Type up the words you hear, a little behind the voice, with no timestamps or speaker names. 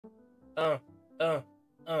Uh, uh,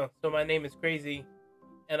 So my name is Crazy,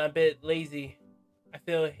 and I'm a bit lazy. I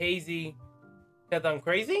feel hazy because I'm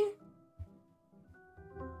crazy?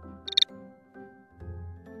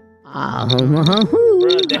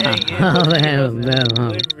 Bruh, dang it.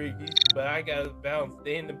 Delivery, but I gotta bounce.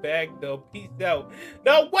 Stay in the bag, though. Peace out.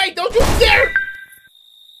 No, wait, don't you dare!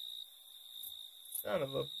 Son of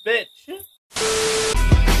a bitch.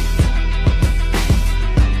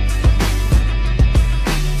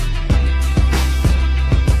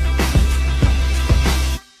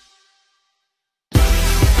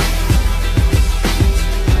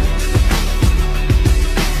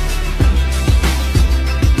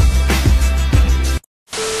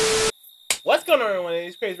 What's going on, everyone?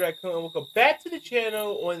 It's Crazy Raccoon, and welcome back to the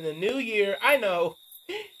channel on the new year. I know.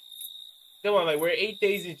 Come on, like, we're 8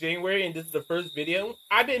 days in January, and this is the first video.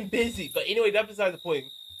 I've been busy, but anyway, that's beside the point.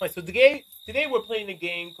 Right, so today we're playing a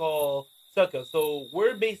game called Sucker. So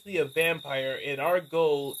we're basically a vampire, and our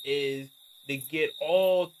goal is to get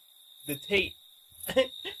all the tape.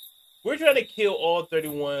 We're trying to kill all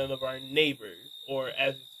 31 of our neighbors, or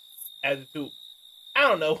as a two. I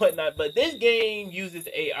don't know whatnot, but this game uses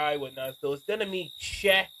AI whatnot. So instead of me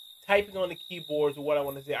typing on the keyboards or what I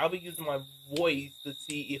want to say, I'll be using my voice to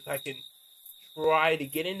see if I can try to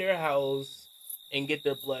get in their house and get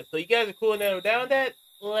their blood. So you guys are cool now down that?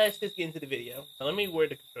 Let's just get into the video. So let me wear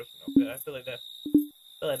the construction outfit. I feel like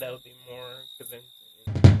that would be more convincing.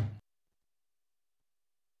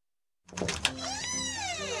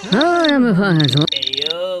 Hey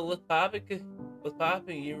yo, what's poppin'? What's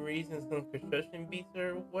poppin'? You reading some construction beats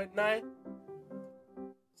or whatnot?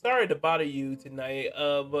 Sorry to bother you tonight,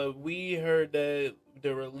 but we heard that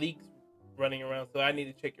there were leaks running around, so I need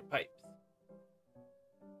to check your pipes.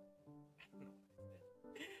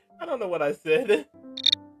 I don't know what I said.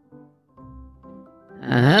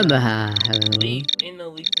 Leaks? Ain't no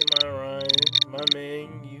leaks in my rhyme. My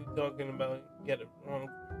man, you talking about get it wrong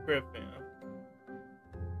script, fam.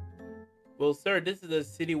 Well, sir, this is a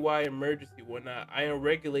citywide emergency. Whatnot. I am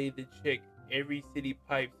regulated to check every city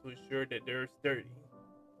pipe to ensure that they're sturdy.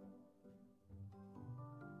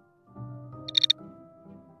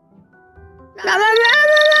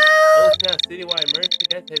 Oh, it's not citywide emergency.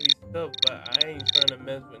 That's heavy stuff, but I ain't trying to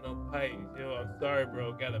mess with no pipes. Yo, I'm sorry,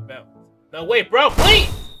 bro. Gotta bounce. No, wait, bro, please!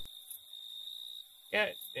 God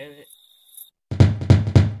damn it.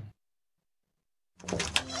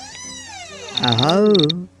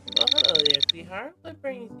 Oh, hello there, sweetheart. What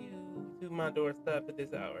brings you to my doorstep at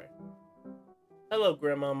this hour? Hello,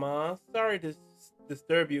 Grandmama. Sorry to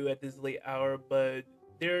disturb you at this late hour, but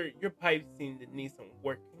your pipes seem to need some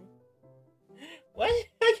working. What? I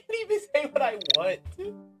can't even say what I want.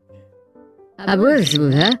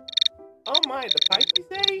 Oh my, the pipe you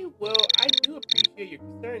say? Well, I do appreciate your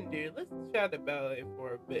concern, dear. Let's chat about it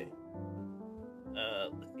for a bit.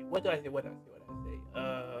 Let's see. What do I say?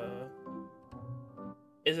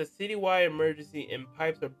 It's a citywide emergency and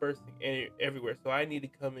pipes are bursting everywhere, so I need to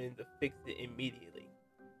come in to fix it immediately.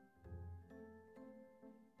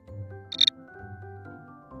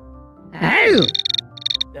 oh.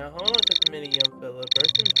 Now, hold on just a minute, young fella.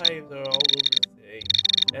 Bursting pipes are all over the city.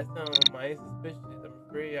 That sounds mighty suspicious. I'm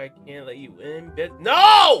afraid I can't let you in.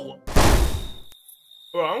 No!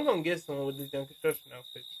 Bro, I'm gonna get someone with this young construction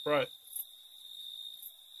outfit. Trust.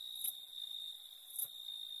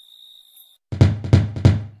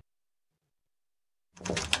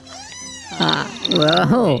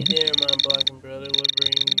 Whoa. Hey there, my blocking brother. What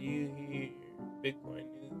brings you here? Bitcoin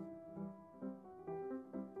news.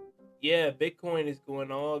 Yeah, Bitcoin is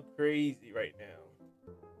going all crazy right now.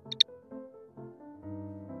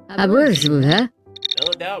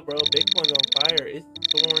 No doubt, bro. Bitcoin's on fire. It's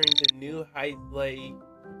soaring to new heights like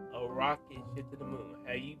a rocket shit to the moon.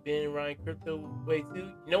 Have you been riding crypto way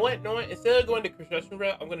too? You know what? Instead of going the construction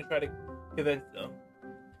route, I'm gonna try to convince them.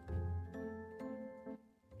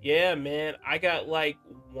 Yeah, man. I got like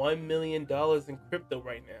 $1 million in crypto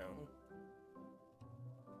right now.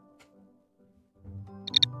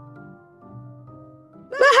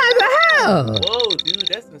 Whoa, dude,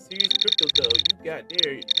 that's some serious crypto though. You got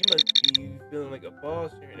there. You must be feeling like a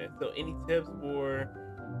boss sharing that. So, any tips for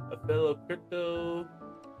a fellow crypto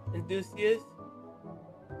enthusiast?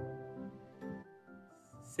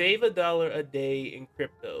 Save $1 a day in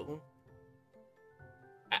crypto.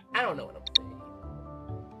 I don't know what I'm saying.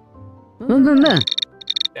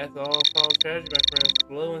 That's all false strategy, my friend.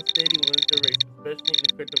 Slow and steady wins the race, especially in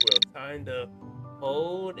the crypto world. Time to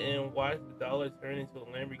hold and watch the dollar turn into a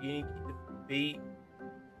Lamborghini. Keep the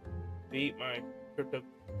beat my crypto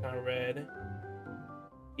comrade.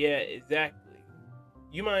 Yeah, exactly.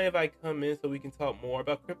 You mind if I come in so we can talk more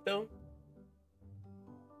about crypto?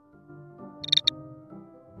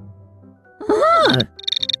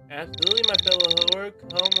 Absolutely, my fellow whore.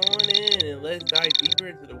 Come on in and let's dive deeper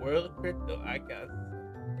into the world of crypto. I got.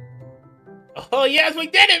 Oh yes, we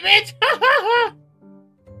did it, bitch!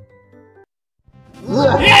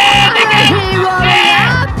 Yeah, nigga!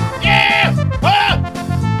 Yeah!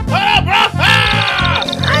 Hold up, bro!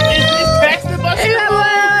 Is Paxton busting?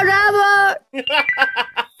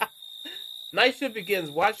 Night shift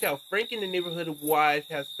begins. Watch out. Frank in the neighborhood of Wise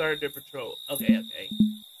has started their patrol. Okay, okay.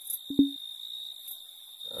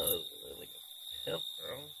 Like a pimp,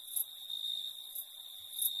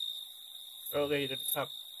 bro. Okay, to the top.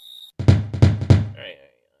 Alright,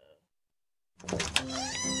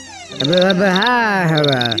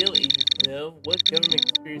 Deal, Agent Smith. What government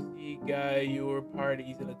conspiracy guy your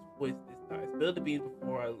party's in a twist this time? Spill the beans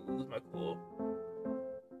before I lose my cool.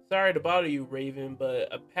 Sorry to bother you, Raven,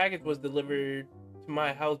 but a package was delivered to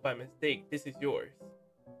my house by mistake. This is yours.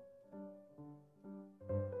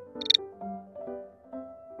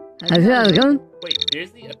 Wait,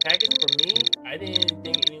 seriously? A package for me? I didn't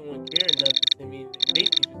think anyone cared enough to send me an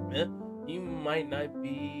invitation, Agent Smith. You might not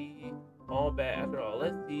be all bad after all.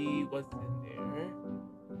 Let's see what's in there.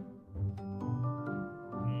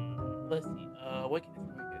 Let's see. What can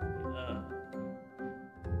I say?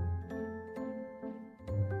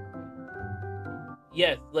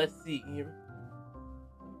 Yes, let's see here.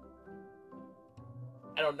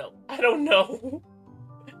 I don't know. I don't know.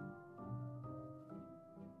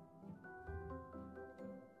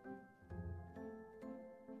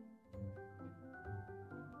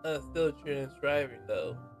 Still transcribing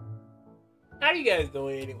though. How you guys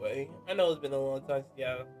doing anyway? I know it's been a long time since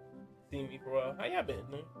y'all seen me for a while. How y'all been?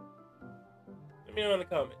 Man? Let me know in the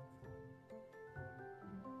comments.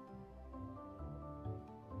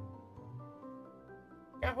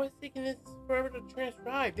 God, what's taking this forever to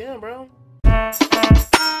transcribe? Damn, bro. Ah!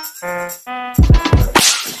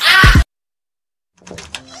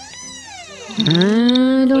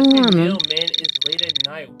 What's your deal, man? It's late at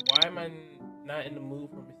night. Why am I not in the mood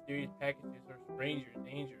for mysterious packages or stranger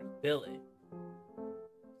dangers? Bill it.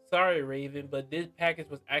 Sorry, Raven, but this package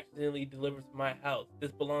was accidentally delivered to my house.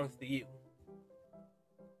 This belongs to you.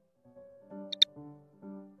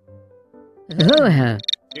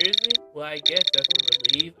 Seriously? Well, I guess that's a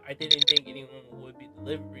relief. I didn't think anyone would be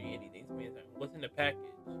delivering anything to me. What's in the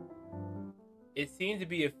package? It seems to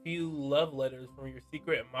be a few love letters from your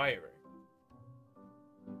secret admirer.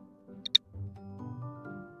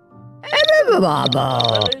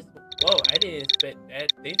 Letters? Whoa, I didn't expect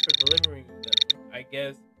that. Thanks for delivering them, I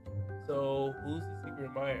guess. So, who's the secret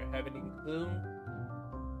admirer? Have any clue?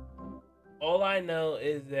 All I know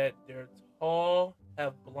is that they're tall,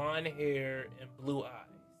 have blonde hair, and blue eyes.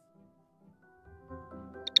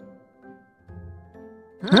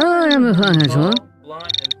 Tall,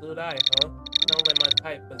 blonde, and blue eyes, huh? Sounds like my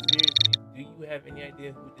type, but seriously, do you have any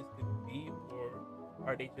idea who this could be, or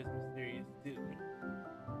are they just mysterious too?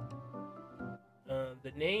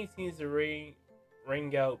 The name seems to ring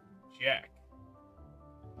out Jack.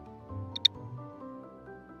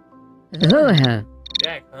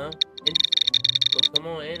 Jack, huh? Interesting. Well, come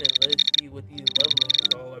on in and let's see what these love letters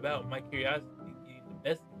are all about. My curiosity is getting the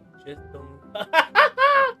best of me. Just don't.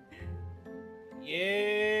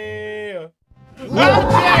 Yeah. Oh,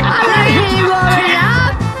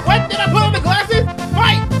 Jack! What did I put on the glasses?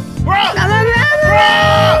 Fight, bro! I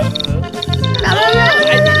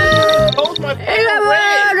didn't expose my face.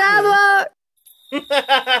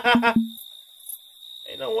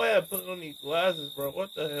 Ain't no way I put on these glasses, bro.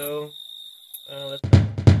 What the hell? Let's go.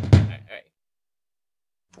 Alright.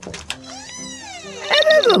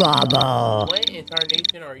 What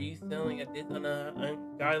incarnation are you selling at this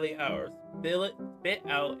ungodly hour? Spit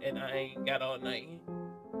out, and I ain't got all night.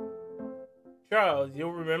 Charles,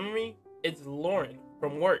 you'll remember me? It's Lauren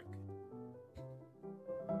from work.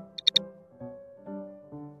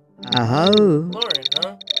 Lauren,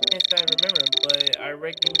 huh? Can't say I remember, but I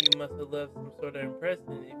reckon you must have left some sort of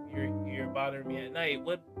impression if you're here bothering me at night.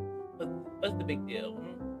 What's the big deal?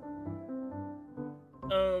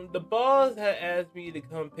 The boss had asked me to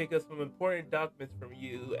come pick up some important documents from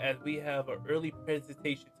you as we have an early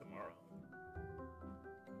presentation tomorrow.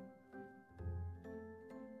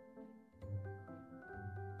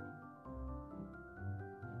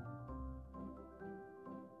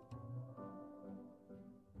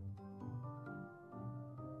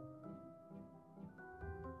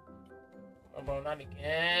 Oh, bro, not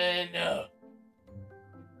again.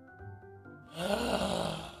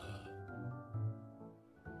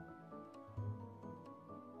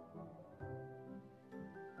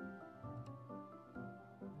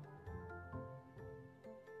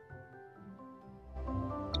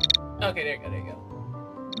 Okay, there you go.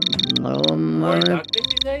 More documents,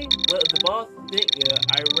 you say? Well, if the boss sent ya,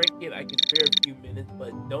 I reckon I can spare a few minutes,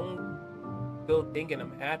 but don't go thinking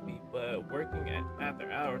I'm happy, but working at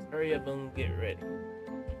after hours. Hurry up and get ready.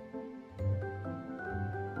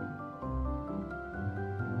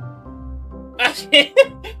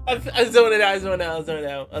 I'm zoning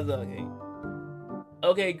out.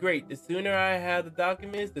 Okay, great. The sooner I have the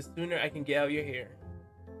documents, the sooner I can get out your hair.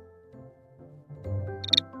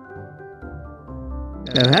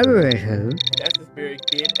 That's the spirit,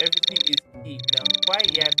 kid. Everything is key. Now,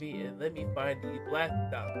 quiet, yappy, and let me find the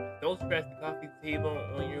blasted documents. Don't scratch the coffee table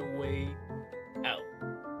on your way out.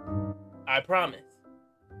 I promise.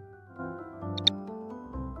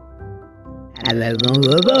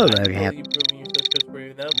 You proving yourself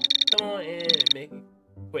trustworthy enough. Come on in and make it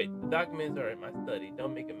quick. The documents are in my study.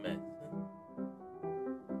 Don't make a mess.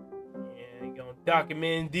 Yeah, you gonna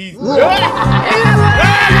document these. In the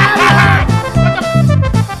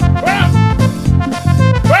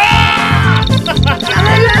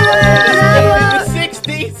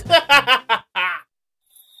 60s.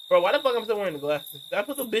 Bro, why the fuck I'm still wearing the glasses? Did I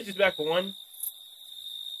put some bitches back for one?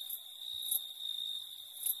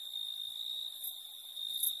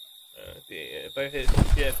 See, if I hit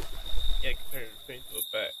shift, yeah, I can turn the screen to a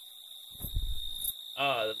back.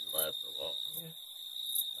 Ah, that doesn't last so long.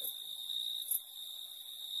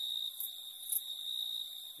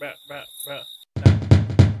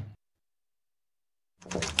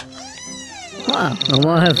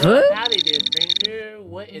 Well, howdy there, stranger.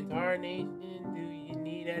 What incarnation do you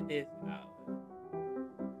need at this hour?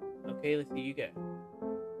 Okay, let's see you got.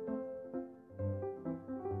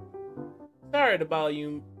 Sorry to bother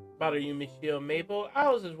you, Michelle Maple. I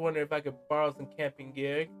was just wondering if I could borrow some camping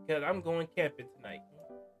gear, because I'm going camping tonight.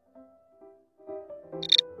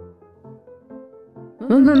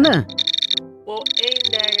 Well,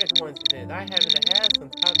 ain't that a coincidence? I happen to have some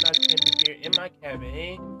top-notch camping gear in my cabin,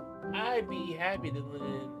 eh? I'd be happy to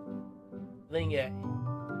lend you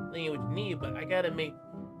what you need, but I gotta make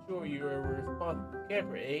sure you're a responsible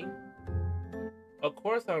camper, eh? Of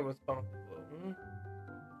course I'm responsible.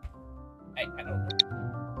 I don't know.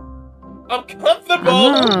 I'm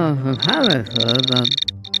comfortable!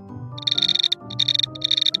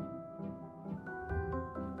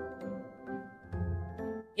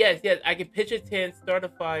 Yes, I can pitch a tent, start a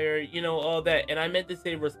fire, you know, all that. And I meant to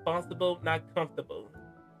say responsible, not comfortable.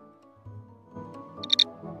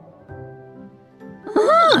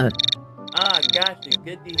 Ah, gotcha.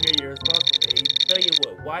 Good to hear you're responsible. Hey, tell you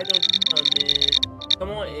what, why don't you come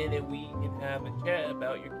on in and we can have a chat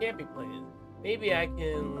about your camping plans. Maybe I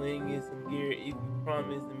can lend you some gear if you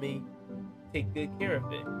promise to take good care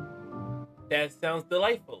of it. That sounds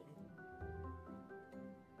delightful.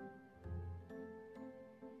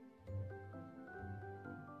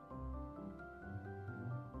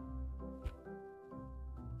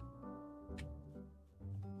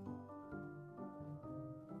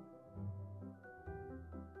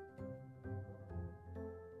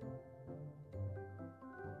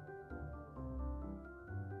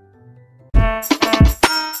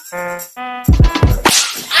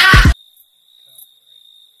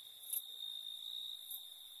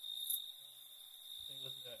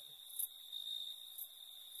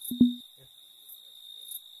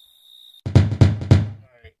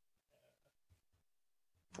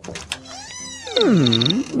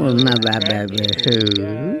 Well, not that bad,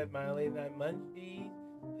 too. My late night munchies.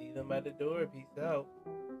 Leave them by the door. Peace out.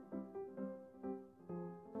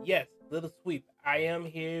 Yes, little sweep. I am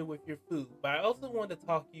here with your food, but I also want to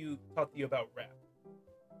talk to you about rap.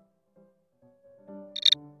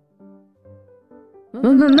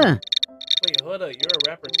 Wait, hold up. You're a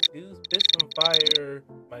rapper too? Spit some fire,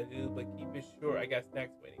 my dude, but keep it short. I got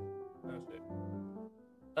snacks waiting.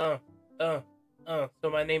 Oh, shit. So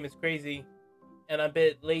my name is Crazy, and I'm a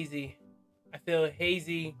bit lazy. I feel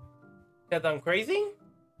hazy because I'm crazy?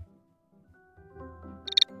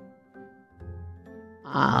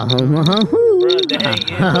 Bruh,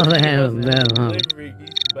 delivery,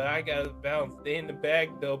 but I gotta bounce. Stay in the bag,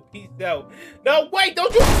 though. Peace out. No, wait!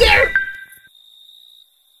 Don't you dare!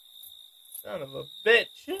 Son of a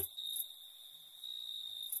bitch.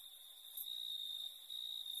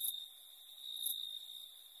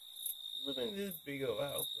 Living in this big old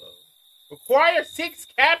house, though. Require 6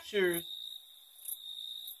 captures.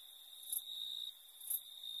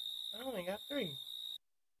 I only got 3.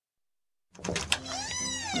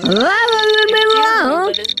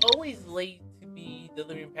 But it's always late to be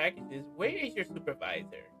delivering packages. Where is your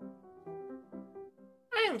supervisor?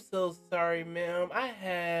 I am so sorry, ma'am. I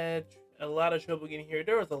had a lot of trouble getting here.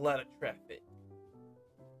 There was a lot of traffic.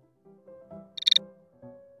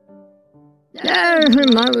 There's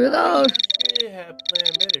my results. You should have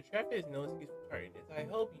planned better. Traffic is no excuse for tardiness. I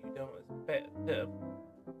hope you don't expect a tip.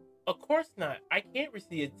 Of course not. I can't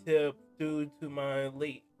receive a tip due to my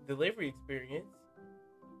late delivery experience.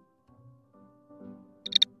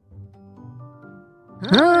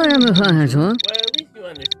 Oh, I'm a fine one. Well, at least you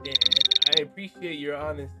understand. I appreciate your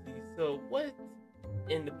honesty. So, what's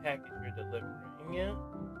in the package you're delivering, yeah?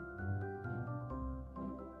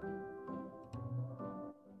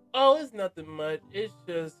 Oh, it's nothing much. It's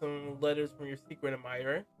just some letters from your secret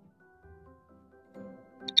admirer.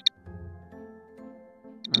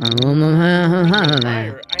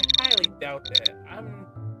 Admirer? I highly doubt that.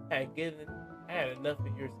 I had enough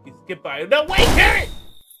of your skip by. No, wait, Karen!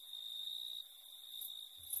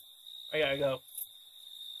 I gotta go.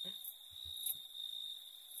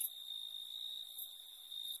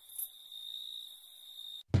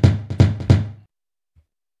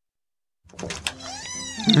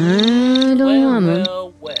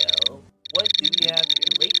 Well. What do we have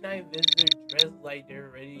here? Late night visitor dressed like they're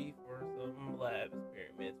ready for some lab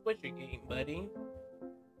experiments. What's your game, buddy?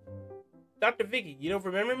 Dr. Vicky, you don't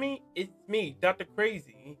remember me? It's me, Dr.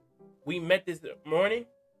 Crazy. We met this morning.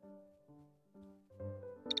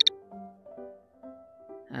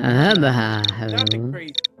 Dr.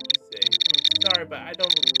 Crazy, you say. I'm sorry, but I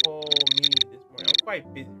don't recall meeting you this morning. I'm quite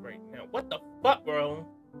busy right now. What the fuck, bro?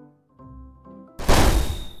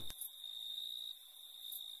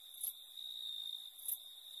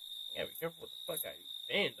 Yeah, be careful what the fuck I you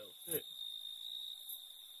saying though, shit.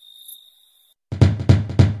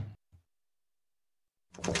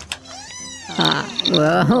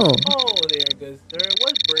 Well. Oh there, good sir.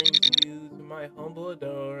 What brings you to my humble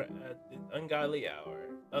door at this ungodly hour?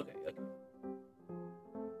 Okay.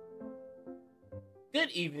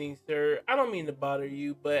 Good evening, sir. I don't mean to bother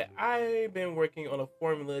you, but I've been working on a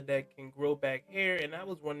formula that can grow back hair, and I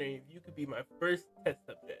was wondering if you could be my first test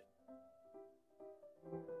subject.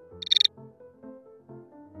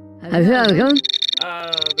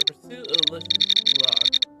 The pursuit of luscious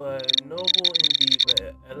locks, but noble indeed,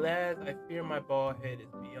 but alas, I fear my bald head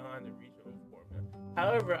is beyond the reach of formula.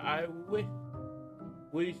 However, I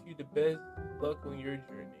wish you the best luck on your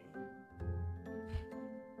journey.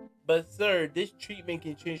 But sir, this treatment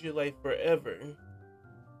can change your life forever.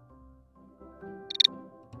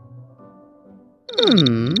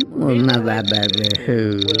 Well,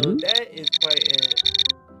 that is quite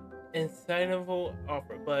an insightful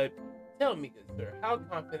offer, but tell me, good sir, how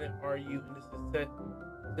confident are you in the success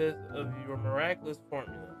of your miraculous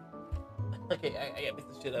formula? Okay, I gotta mix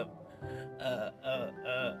this shit up.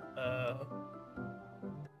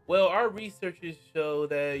 Well, our researchers show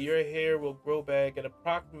that your hair will grow back in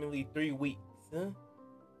approximately 3 weeks,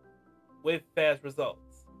 with fast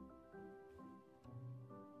results.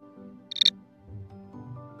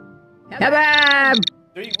 3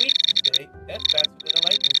 weeks, you say? That's faster than a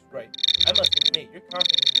lightning strike. I must admit, your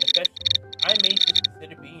confidence is infectious. I may just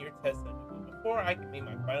consider being your test subject, but before I can make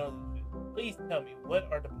my final decision, please tell me, what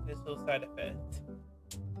are the potential side effects?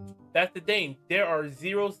 That's the thing. There are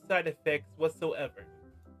 0 side effects whatsoever.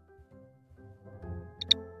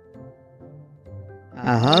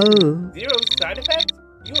 Zero side effects?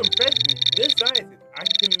 You impress me. Good scientist. I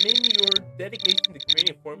commend your dedication to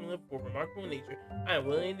creating a formula for remarkable nature. I am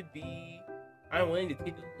willing to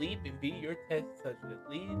take the leap and be your test subject.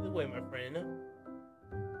 Lead the way, my friend.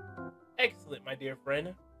 Excellent, my dear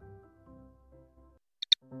friend.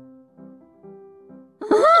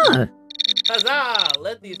 Huzzah!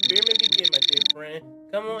 Let the experiment begin, my dear friend.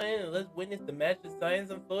 Come on in and let's witness the magic science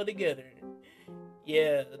unfold together.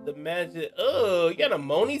 Yeah, the magic. Oh, you got a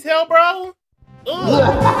Moni's tail, bro? My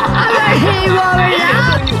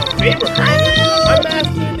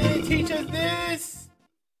master didn't teach us this.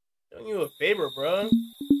 Doing you a favor, bro.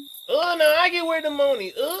 Oh no, I can wear the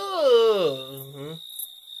Moni. Oh,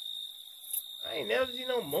 I ain't never seen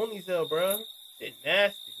no Moni's tail, bro. Shit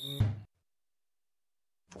nasty.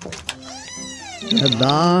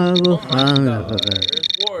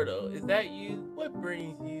 Wardo, is that you? What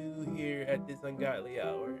brings you here at this ungodly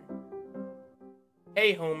hour?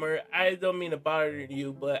 Hey Homer, I don't mean to bother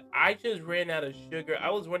you, but I just ran out of sugar. I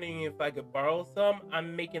was wondering if I could borrow some.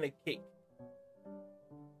 I'm making a cake.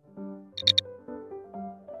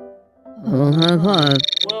 Well,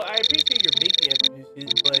 I appreciate your baking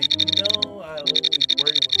ambitions, but you know I always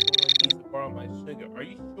worry when someone needs to borrow my sugar. Are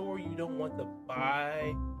you sure you don't want to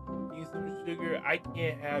buy you some sugar? I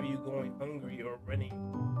can't have you going hungry or running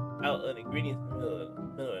out of ingredients in the middle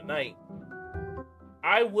of the night.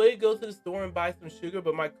 I would go to the store and buy some sugar,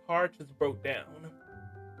 but my car just broke down.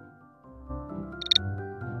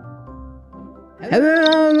 Oh,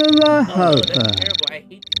 no, that's terrible. I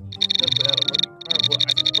hate to keep stuff without a work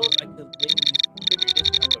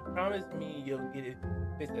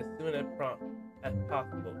place as soon as prompt as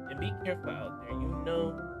possible. And be careful out there. You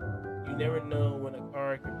never know when a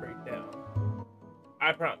car can break down.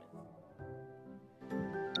 I promise.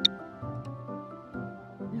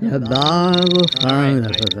 The dog will find I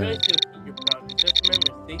the trust you'll keep your promise. Just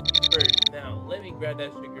remember, safety first. Now, let me grab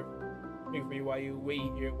that sugar for you while you wait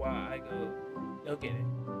here while I go get it.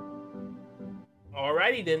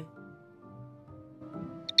 Alrighty then.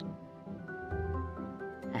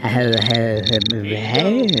 Here you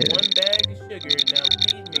go, 1 bag of sugar. Now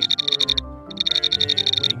please make sure to return it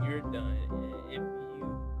when you're done.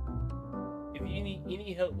 If you need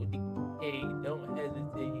any help with the cake, don't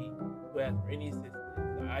hesitate to ask for any assistance.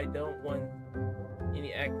 I don't want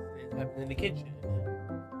any accidents happening in the kitchen.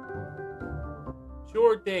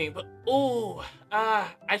 Sure thing, but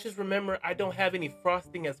I just remember I don't have any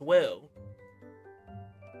frosting as well.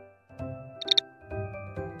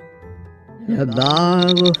 The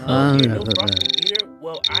dog will find no the frosting either?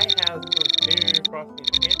 Well, I have some spare frosting in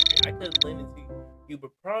the pantry. I could lend it to you,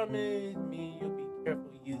 but promise me you'll be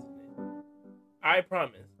careful using it. I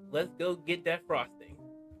promise. Let's go get that frosting.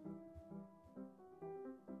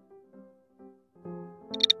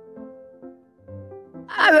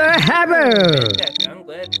 Fantastic. I'm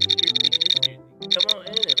glad to see you're taking this seriously. Come on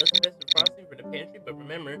in and let's test the frosting for the pantry, but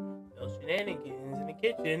remember, no shenanigans in the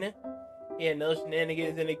kitchen. Yeah, no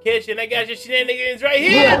shenanigans in the kitchen. I got your shenanigans right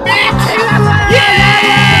here, bitch! Yeah!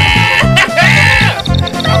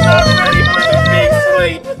 I'm not ready for the big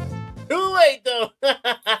swing. Too late, though.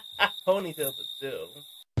 Ponytail, but still.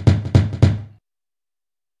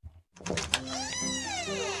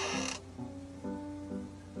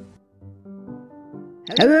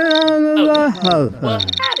 Well,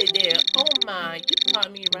 howdy there. Oh my, you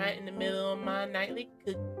caught me right in the middle of my nightly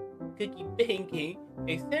cookie baking.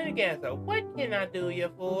 Extravaganza, what can I do you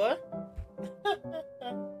for?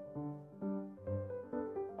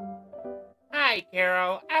 Hi,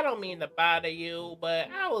 Carol. I don't mean to bother you, but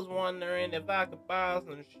I was wondering if I could borrow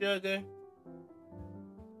some sugar.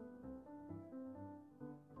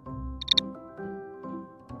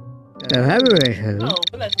 Oh,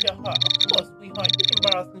 bless your heart. Of course, sweetheart. You can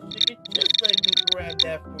borrow some sugar. Just let me grab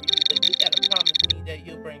that for you. But you gotta promise me that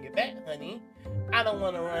you'll bring it back, honey. I don't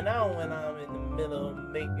want to run out when I'm in the middle of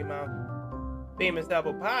making my famous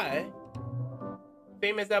apple pie.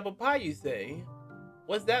 Famous apple pie, you say?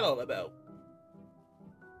 What's that all about?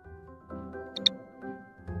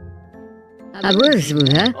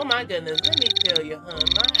 Oh my goodness, let me tell you, hon,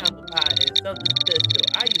 my apple pie is something special.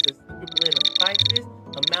 I use a secret blend of spices,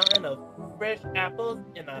 a mountain of fresh apples,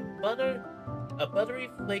 and a buttery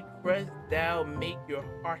flake fresh dough make your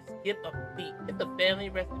heart skip a beat. It's a family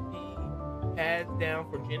recipe passed down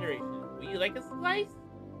for generations. Would you like a slice?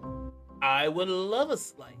 I would love a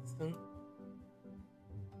slice. Lenny,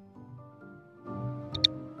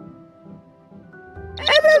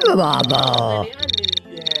 I knew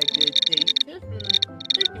you had good taste.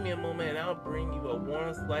 Just give me a moment and I'll bring you a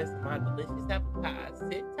warm slice of my delicious apple pie.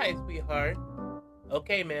 Sit tight, sweetheart.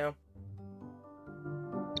 Okay, ma'am.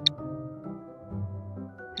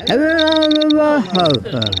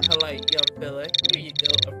 Polite young fella. Here you go.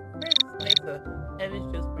 A fresh slice of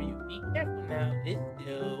heaven's just for you. Be careful now. It's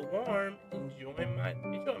still warm. Enjoy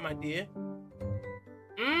my dear.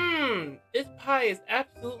 This pie is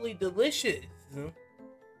absolutely delicious.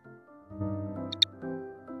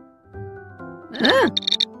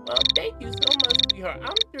 Well, thank you so much, sweetheart.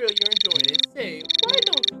 I'm thrilled you're enjoying it. Say, why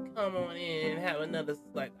don't you come on in and have another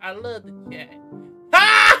slice? I love the chat.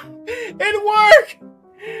 Ha! It worked!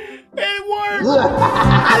 It worked!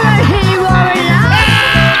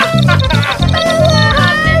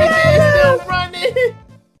 Still running.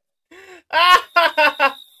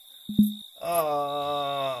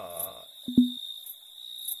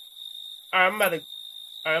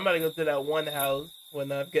 I'm about to go to that one house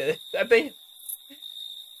when I'm good. I think.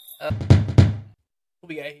 What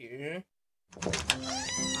we got here?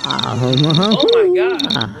 Oh my god!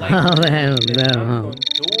 Like, I'm not on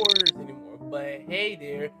doors anymore. But hey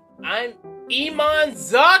there, I'm Iman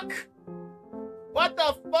Zuck. What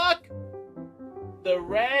the fuck? The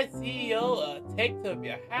Rad CEO of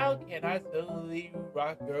Techtopia. How can I totally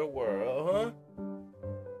rock your world,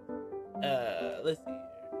 huh? Let's see.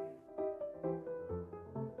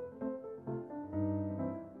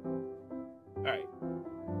 Alright.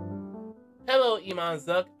 Hello, Iman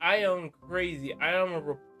Zuck. I am crazy. I am a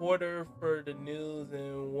reporter for the news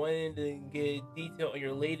and wanted to get detail on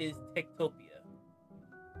your latest Techtopia.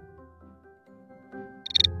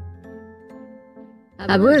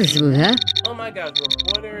 Oh my gosh,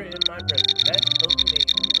 reporter in my presence. That's so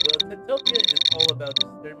amazing. Well, Techtopia is all about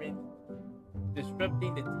disturbing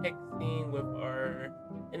disrupting the tech scene with our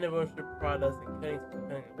innovative products and cutting to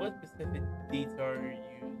cutting. What specific details are you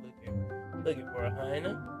looking for,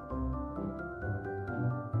 Heina?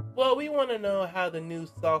 Well, we want to know how the new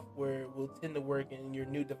software will tend to work in your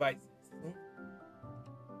new devices. Huh?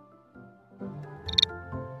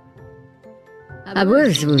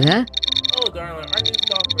 Oh, darling, our new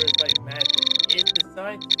software is like magic. It's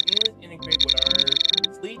designed to seamlessly integrate with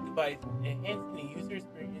our sleek device, enhancing the user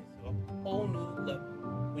experience to a whole new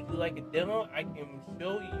level. Would you like a demo? I can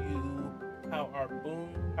show you how our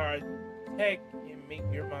tech can make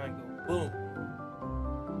your mind go boom.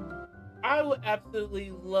 I would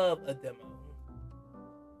absolutely love a demo.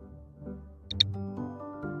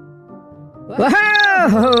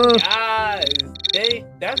 Whoa! Guys,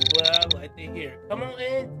 that's what I like to hear. Come on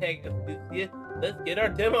in, tech enthusiast. Let's get our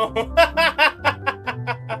demo.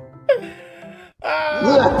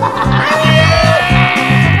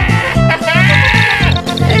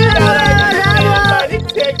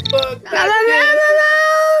 Textbook.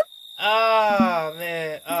 Oh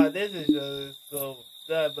man, this is just so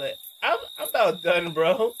sad, but I'm about done,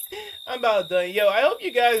 bro. I'm about done. Yo, I hope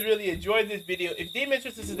you guys really enjoyed this video. If you did make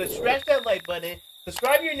sure to smash that like button,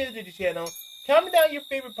 subscribe if you're new to the channel, comment down your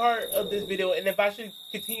favorite part of this video, and if I should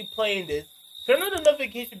continue playing this, turn on the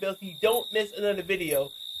notification bell so you don't miss another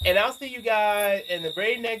video. And I'll see you guys in the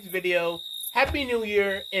very next video. Happy New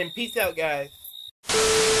Year, and peace out, guys.